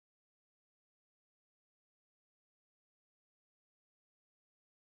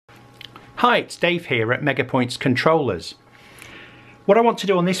Hi, it's Dave here at MegaPoints Controllers. What I want to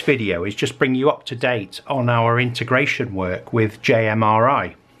do on this video is just bring you up to date on our integration work with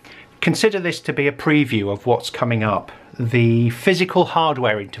JMRI. Consider this to be a preview of what's coming up. The physical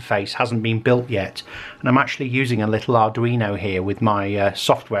hardware interface hasn't been built yet, and I'm actually using a little Arduino here with my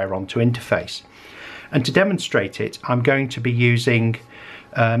software on to interface. And to demonstrate it, I'm going to be using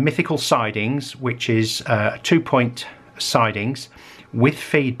Mythical sidings, which is 2-point sidings with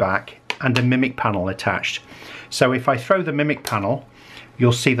feedback and a mimic panel attached. So if I throw the mimic panel,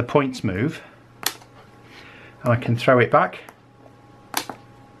 you'll see the points move, and I can throw it back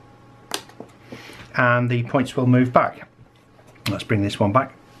and the points will move back. Let's bring this one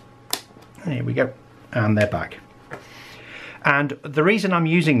back. Here we go, and they're back. And the reason I'm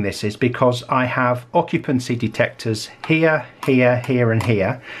using this is because I have occupancy detectors here, here, here and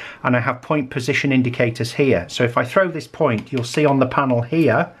here, and I have point position indicators here. So if I throw this point, you'll see on the panel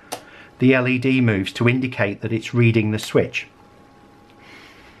here the LED moves to indicate that it's reading the switch.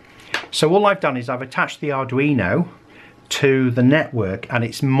 So all I've done is I've attached the Arduino to the network, and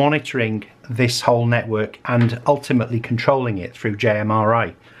it's monitoring this whole network and ultimately controlling it through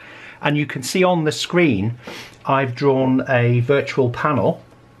JMRI. And you can see on the screen I've drawn a virtual panel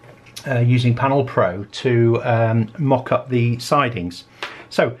using Panel Pro to mock up the sidings.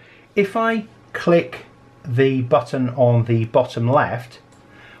 So if I click the button on the bottom left,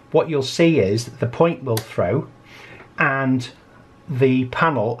 what you'll see is the point will throw and the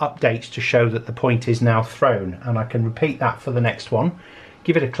panel updates to show that the point is now thrown, and I can repeat that for the next one.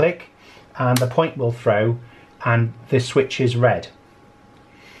 Give it a click and the point will throw and the switch is red.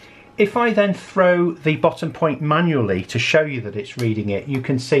 If I then throw the bottom point manually to show you that it's reading it, you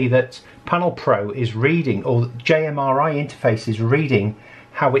can see that Panel Pro is reading, or JMRI interface is reading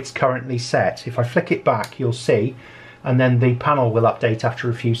how it's currently set. If I flick it back, you'll see, and then the panel will update after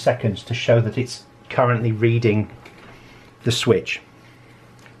a few seconds to show that it's currently reading the switch.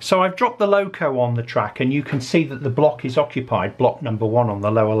 So I've dropped the loco on the track, and you can see that the block is occupied, block number 1 on the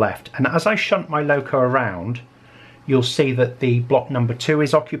lower left. And as I shunt my loco around, you'll see that the block number 2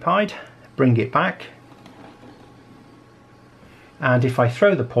 is occupied. Bring it back, and if I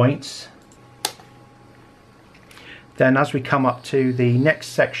throw the points, then as we come up to the next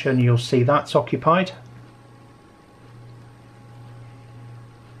section, you'll see that's occupied.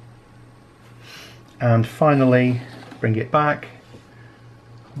 And finally bring it back,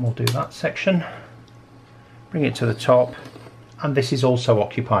 and we'll do that section. Bring it to the top, and this is also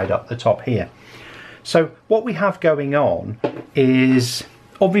occupied up the top here. So what we have going on is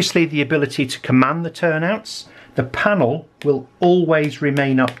obviously the ability to command the turnouts. The panel will always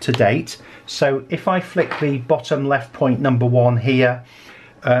remain up to date. So if I flick the bottom left point number 1 here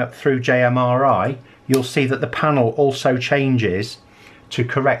through JMRI, you'll see that the panel also changes to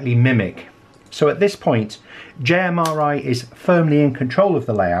correctly mimic. So at this point, JMRI is firmly in control of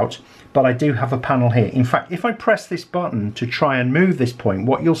the layout, but I do have a panel here. In fact, if I press this button to try and move this point,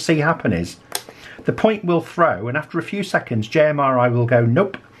 what you'll see happen is the point will throw, and after a few seconds JMRI will go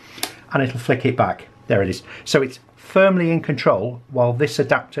nope, and it'll flick it back. There it is. So it's firmly in control while this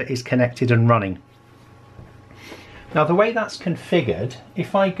adapter is connected and running. Now the way that's configured,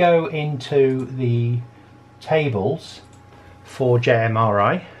 if I go into the tables for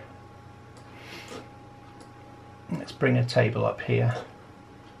JMRI, let's bring a table up here.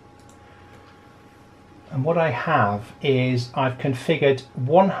 And what I have is I've configured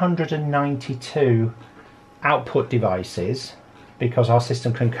 192 output devices, because our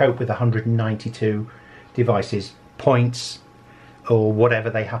system can cope with 192 devices, points or whatever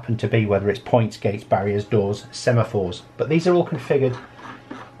they happen to be, whether it's points, gates, barriers, doors, semaphores. But these are all configured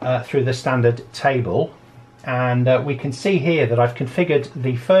through the standard table, and we can see here that I've configured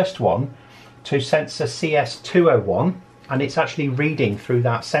the first one to sensor CS201, and it's actually reading through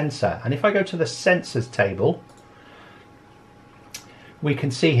that sensor. And if I go to the sensors table, we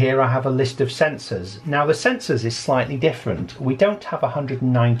can see here I have a list of sensors. Now the sensors is slightly different. We don't have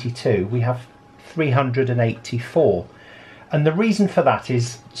 192, we have 384. And the reason for that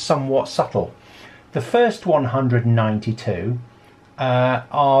is somewhat subtle. The first 192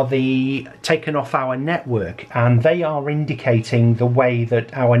 are the taken off our network, and they are indicating the way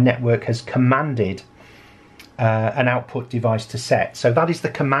that our network has commanded an output device to set. So that is the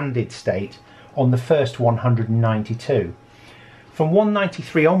commanded state on the first 192. From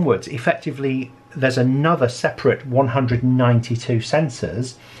 193 onwards, effectively there's another separate 192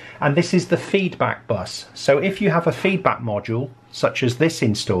 sensors, and this is the feedback bus. So if you have a feedback module such as this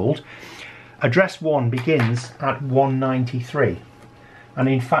installed, address 1 begins at 193. And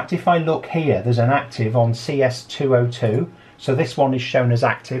in fact, if I look here, there's an active on CS202, So this one is shown as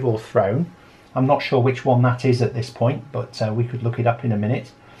active or thrown. I'm not sure which one that is at this point, but we could look it up in a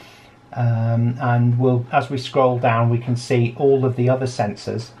minute. And as we scroll down, we can see all of the other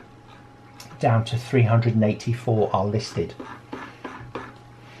sensors down to 384 are listed.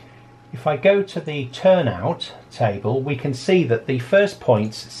 If I go to the turnout table, we can see that the first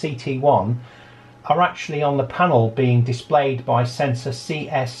points, CT1, are actually on the panel being displayed by sensor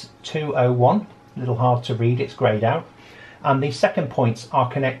CS201. A little hard to read, it's greyed out. And the second points are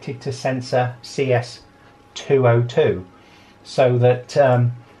connected to sensor CS202, so that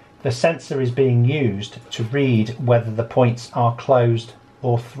the sensor is being used to read whether the points are closed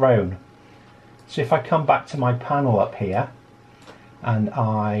or thrown. So if I come back to my panel up here and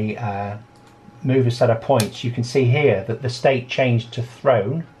I move a set of points, you can see here that the state changed to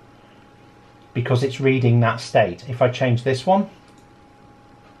thrown because it's reading that state. If I change this one,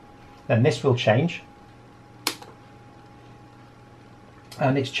 then this will change.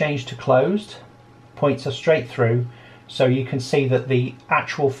 And it's changed to closed. Points are straight through, so you can see that the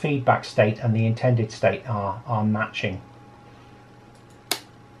actual feedback state and the intended state are matching.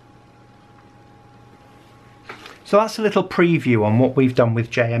 So that's a little preview on what we've done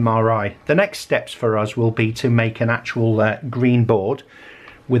with JMRI. The next steps for us will be to make an actual green board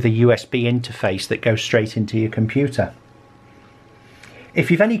with a USB interface that goes straight into your computer.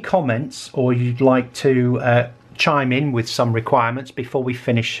 If you've any comments or you'd like to chime in with some requirements before we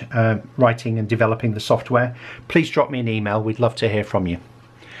finish writing and developing the software, please drop me an email. We'd love to hear from you.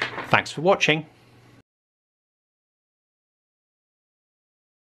 Thanks for watching.